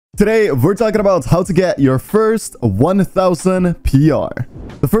Today, we're talking about how to get your first 1000 PR.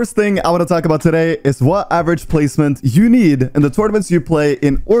 The first thing I want to talk about today is what average placement you need in the tournaments you play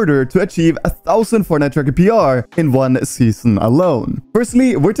in order to achieve 1000 Fortnite Tracker PR in one season alone.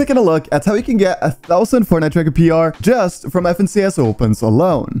 Firstly, we're taking a look at how you can get 1000 Fortnite Tracker PR just from FNCS Opens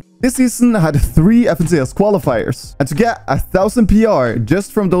alone. This season had 3 FNCS qualifiers, and to get 1000 PR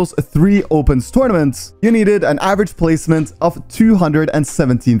just from those 3 Opens tournaments, you needed an average placement of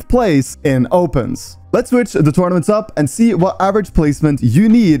 217th place in Opens. Let's switch the tournaments up and see what average placement you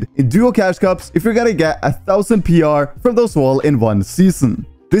need in Duo Cash Cups if you're gonna get 1000 PR from those all in one season.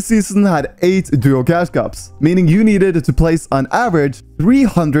 This season had 8 Duo Cash Cups, meaning you needed to place on average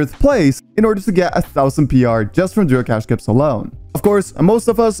 300th place in order to get 1000 PR just from Duo Cash Cups alone. Of course, most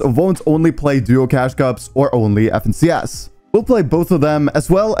of us won't only play Duo Cash Cups or only FNCS. We'll play both of them as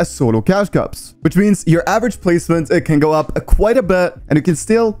well as solo cash cups, which means your average placement can go up quite a bit and you can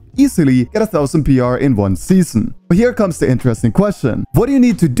still easily get 1000 PR in one season. But here comes the interesting question. What do you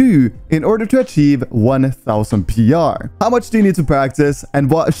need to do in order to achieve 1000 PR? How much do you need to practice and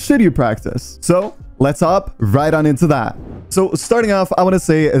what should you practice? So let's hop right on into that. So starting off, I want to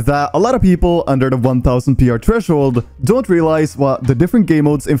say that a lot of people under the 1000 PR threshold don't realize what the different game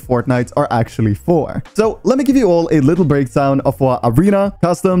modes in Fortnite are actually for. So let me give you all a little breakdown of what Arena,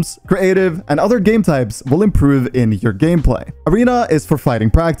 Customs, Creative, and other game types will improve in your gameplay. Arena is for fighting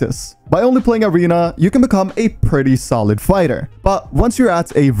practice. By only playing Arena, you can become a pretty solid fighter. But once you're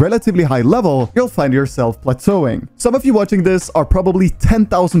at a relatively high level, you'll find yourself plateauing. Some of you watching this are probably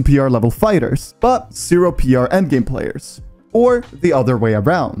 10,000 PR level fighters, but 0 PR endgame players. Or the other way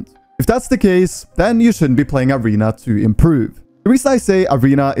around. If that's the case, then you shouldn't be playing Arena to improve. The reason I say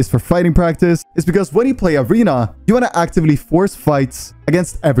Arena is for fighting practice is because when you play Arena, you want to actively force fights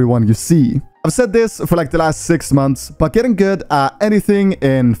against everyone you see. I've said this for like the last 6 months, but getting good at anything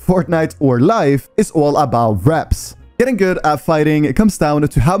in Fortnite or life is all about reps. Getting good at fighting comes down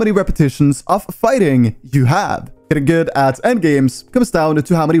to how many repetitions of fighting you have. Getting good at endgames comes down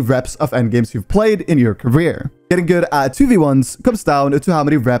to how many reps of endgames you've played in your career. Getting good at 2v1s comes down to how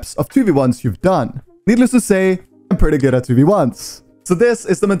many reps of 2v1s you've done. Needless to say, I'm pretty good at 2v1s. So this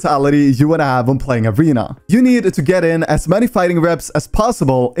is the mentality you want to have when playing Arena. You need to get in as many fighting reps as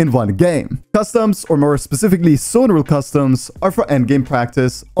possible in one game. Customs, or more specifically zone rule customs, are for endgame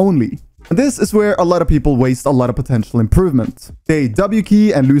practice only. And this is where a lot of people waste a lot of potential improvement. They W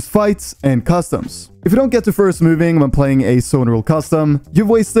key and lose fights in customs. If you don't get to first moving when playing a zone rule custom, you've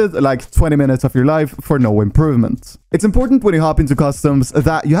wasted like 20 minutes of your life for no improvement. It's important when you hop into customs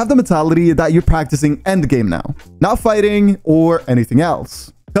that you have the mentality that you're practicing endgame now, not fighting or anything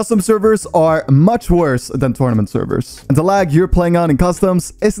else. Custom servers are much worse than tournament servers, and the lag you're playing on in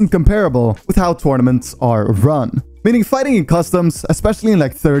customs isn't comparable with how tournaments are run. Meaning fighting in customs, especially in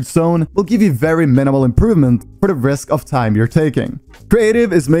like 3rd zone, will give you very minimal improvement for the risk of time you're taking.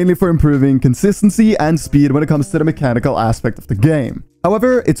 Creative is mainly for improving consistency and speed when it comes to the mechanical aspect of the game.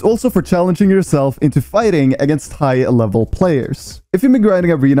 However, it's also for challenging yourself into fighting against high-level players. If you've been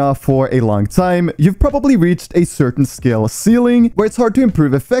grinding Arena for a long time, you've probably reached a certain skill ceiling where it's hard to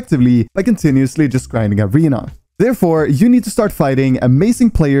improve effectively by continuously just grinding Arena. Therefore, you need to start fighting amazing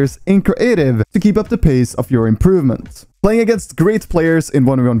players in Creative to keep up the pace of your improvement. Playing against great players in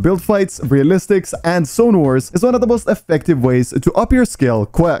 1v1 build fights, realistics, and zone wars is one of the most effective ways to up your skill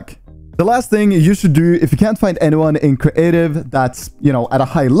quick. The last thing you should do if you can't find anyone in Creative that's, at a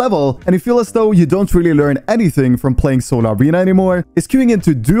high level, and you feel as though you don't really learn anything from playing solo Arena anymore, is queuing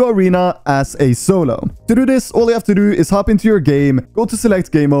into Duo Arena as a solo. To do this, all you have to do is hop into your game, go to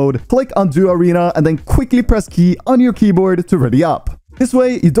select game mode, click on Duo Arena, and then quickly press key on your keyboard to ready up. This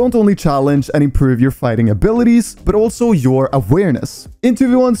way, you don't only challenge and improve your fighting abilities, but also your awareness. In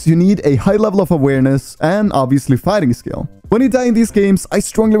 2v1s, you need a high level of awareness and obviously fighting skill. When you die in these games, I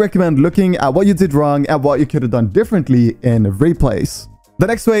strongly recommend looking at what you did wrong and what you could have done differently in replays. The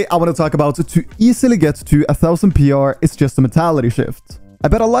next way I want to talk about to easily get to 1000 PR is just a mentality shift. I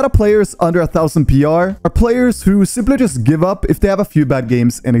bet a lot of players under 1000 PR are players who simply just give up if they have a few bad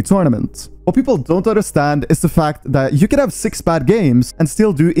games in a tournament. What people don't understand is the fact that you can have 6 bad games and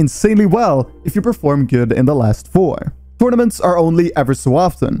still do insanely well if you perform good in the last 4. Tournaments are only ever so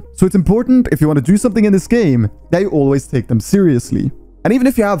often, so it's important if you want to do something in this game that you always take them seriously. And even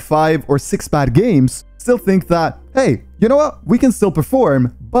if you have 5 or 6 bad games, still think that, hey, you know what? We can still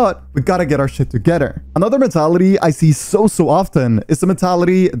perform, but we gotta get our shit together. Another mentality I see so often is the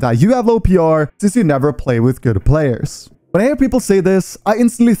mentality that you have low PR since you never play with good players. When I hear people say this, I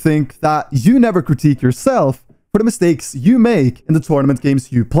instantly think that you never critique yourself for the mistakes you make in the tournament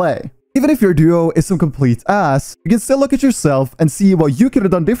games you play. Even if your duo is some complete ass, you can still look at yourself and see what you could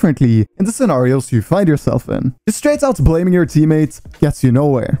have done differently in the scenarios you find yourself in. Just straight out blaming your teammates gets you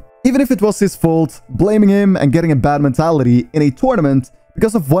nowhere. Even if it was his fault, blaming him and getting a bad mentality in a tournament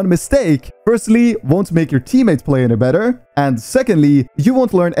because of one mistake, firstly, won't make your teammates play any better, and secondly, you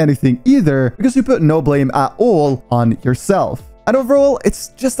won't learn anything either because you put no blame at all on yourself. And overall, it's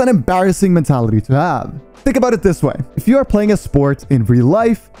just an embarrassing mentality to have. Think about it this way. If you are playing a sport in real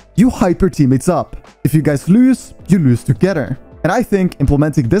life, you hype your teammates up. If you guys lose, you lose together. And I think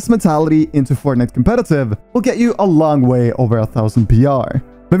implementing this mentality into Fortnite competitive will get you a long way over 1000 PR.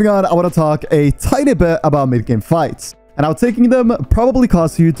 Moving on, I want to talk a tiny bit about mid-game fights, and how taking them probably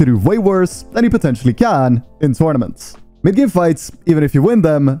cause you to do way worse than you potentially can in tournaments. Mid-game fights, even if you win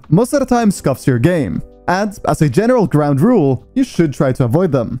them, most of the time scuffs your game. And as a general ground rule, you should try to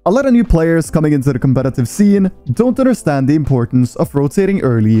avoid them. A lot of new players coming into the competitive scene don't understand the importance of rotating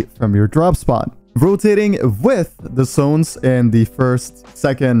early from your drop spot. Rotating with the zones in the first,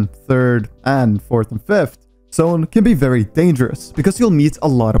 second, third, and fourth and fifth zone can be very dangerous because you'll meet a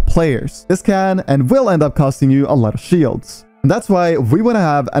lot of players. This can and will end up costing you a lot of shields. And that's why we want to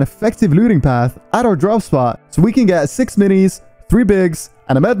have an effective looting path at our drop spot so we can get 6 minis, 3 bigs,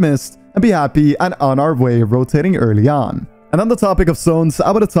 and a med mist and be happy and on our way rotating early on. And on the topic of zones,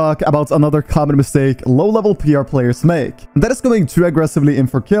 I want to talk about another common mistake low-level PR players make, and that is going too aggressively in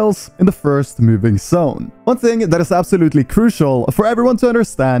for kills in the first moving zone. One thing that is absolutely crucial for everyone to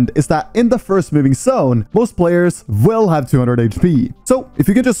understand is that in the first moving zone, most players will have 200 HP. So if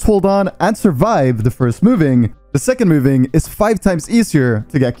you can just hold on and survive the first moving, the second moving is 5 times easier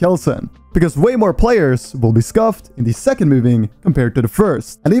to get kills in, because way more players will be scuffed in the second moving compared to the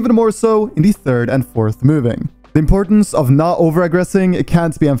first, and even more so in the third and fourth moving. The importance of not over-aggressing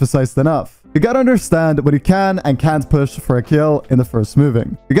can't be emphasized enough. You gotta understand when you can and can't push for a kill in the first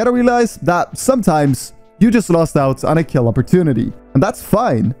moving. You gotta realize that sometimes you just lost out on a kill opportunity, and that's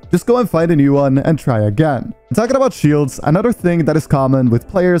fine. Just go and find a new one and try again. And talking about shields, another thing that is common with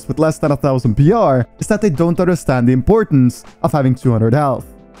players with less than 1000 PR is that they don't understand the importance of having 200 health.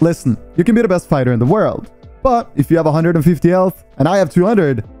 Listen, you can be the best fighter in the world, but if you have 150 health and I have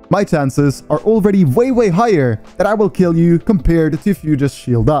 200, my chances are already way higher that I will kill you compared to if you just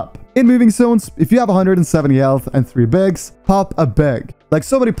shield up. In moving zones, if you have 170 health and 3 bigs, pop a big. Like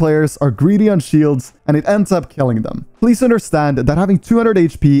so many players are greedy on shields and it ends up killing them. Please understand that having 200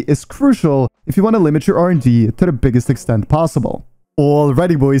 HP is crucial if you want to limit your RNG to the biggest extent possible.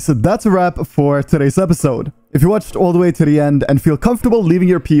 Alrighty boys, so that's a wrap for today's episode. If you watched all the way to the end and feel comfortable leaving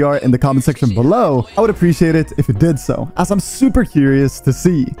your PR in the comment section below, I would appreciate it if you did so, as I'm super curious to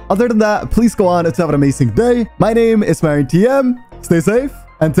see. Other than that, please go on to have an amazing day. My name is M1K3 Editz. Stay safe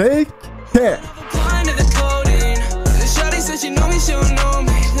and take care.